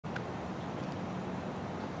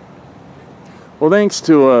Well, thanks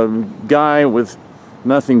to a guy with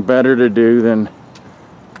nothing better to do than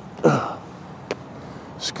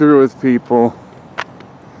screw with people.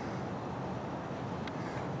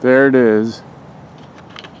 There it is.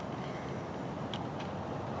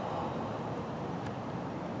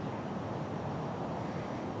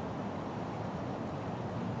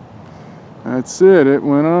 That's it, it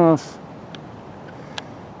went off.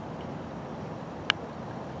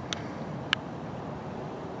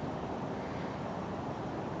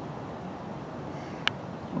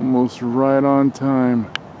 Almost right on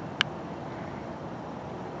time.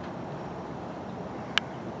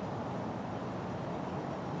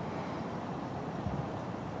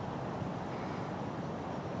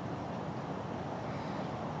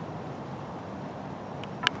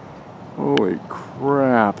 Holy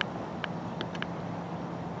crap.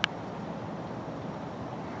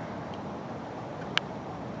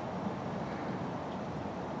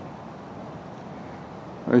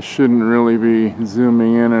 I shouldn't really be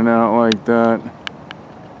zooming in and out like that.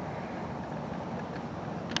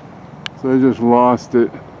 So I just lost it.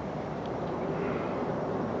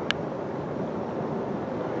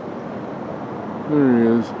 There he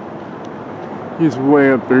is. He's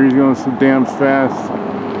way up there. He's going so damn fast.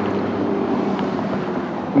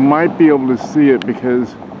 Might be able to see it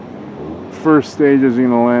because first stage is going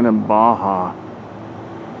to land in Baja.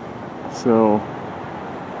 So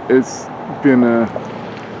it's been a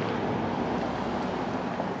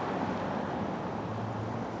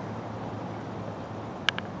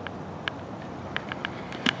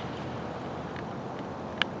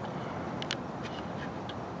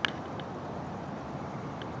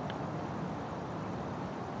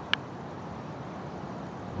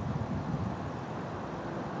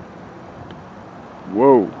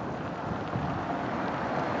whoa.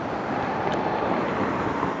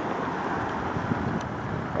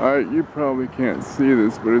 Alright, you probably can't see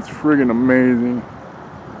this, but it's friggin' amazing.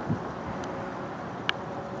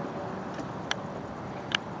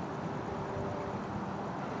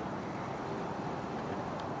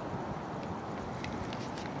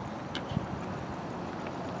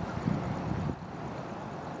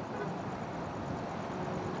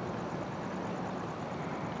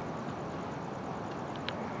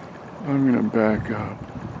 I'm gonna back up.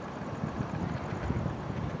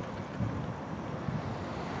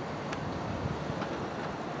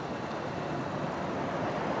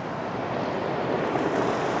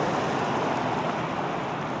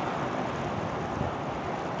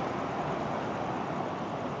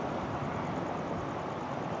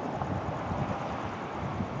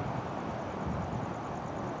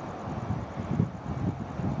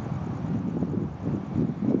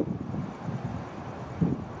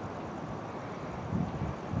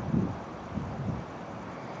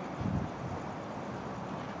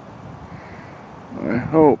 I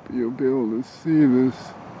hope you'll be able to see this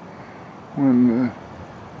when the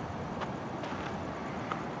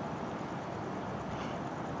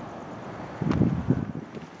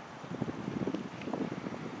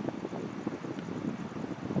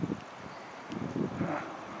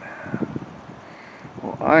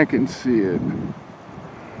well, I can see it.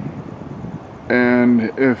 And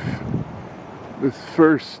if this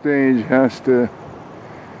first stage has to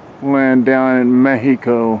land down in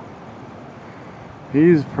Mexico,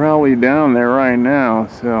 he's probably down there right now,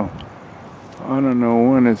 so I don't know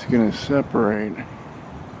when it's going to separate.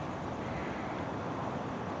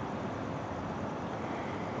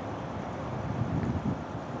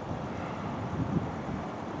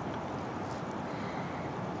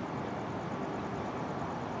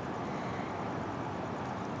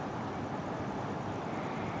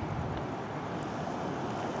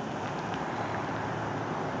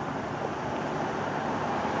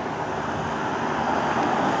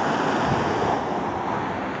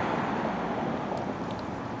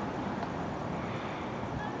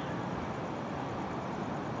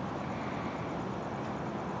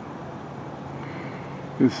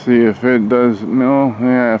 Let's see if it does. No,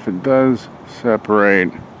 yeah, if it does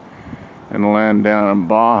separate and land down in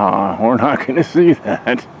Baja, we're not going to see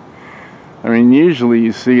that. I mean, usually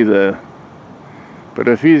you see the, but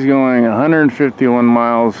if he's going 151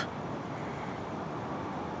 miles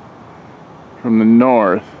from the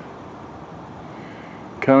north,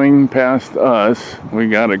 coming past us, we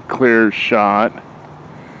got a clear shot,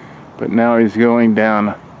 but now he's going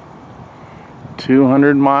down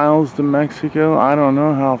 200 miles to Mexico. I don't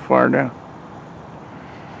know how far down.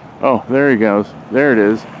 Oh, there he goes. There it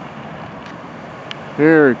is.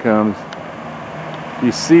 Here it comes.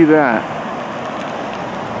 You see that?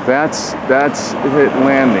 That's it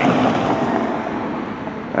landing.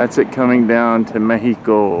 That's it coming down to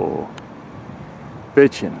Mexico.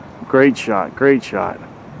 Bitchin'. Great shot, great shot.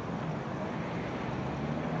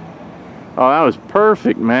 Oh, that was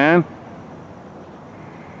perfect, man.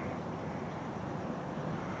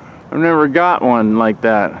 I've never got one like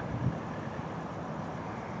that.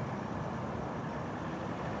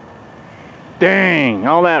 Dang,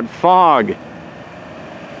 all that fog.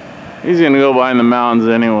 He's gonna go by in the mountains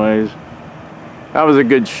anyways. That was a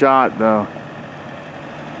good shot though.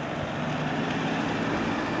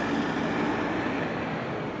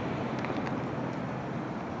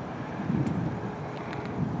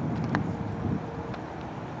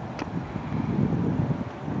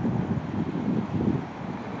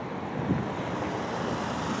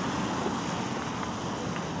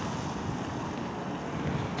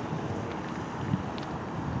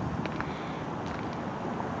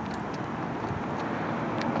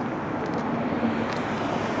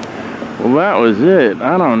 Well, that was it.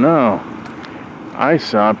 I don't know. I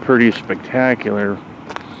saw a pretty spectacular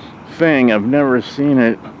thing. I've never seen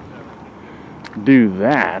it do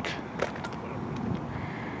that.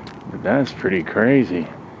 But that's pretty crazy.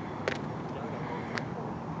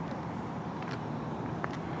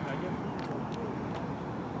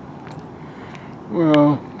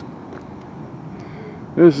 Well,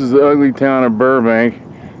 this is the ugly town of Burbank.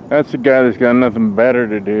 That's the guy that's got nothing better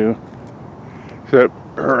to do except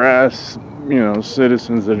harass, you know,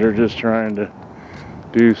 citizens that are just trying to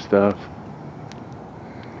do stuff.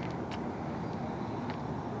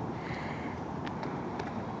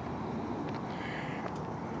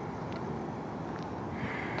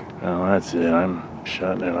 Oh, that's it. I'm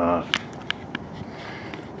shutting it off.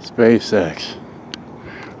 SpaceX.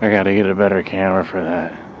 I gotta get a better camera for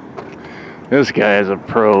that. This guy is a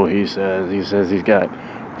pro, he says. He says he's got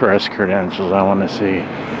press credentials. I want to see.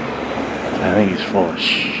 I think he's full of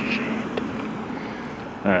shit.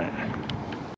 Alright.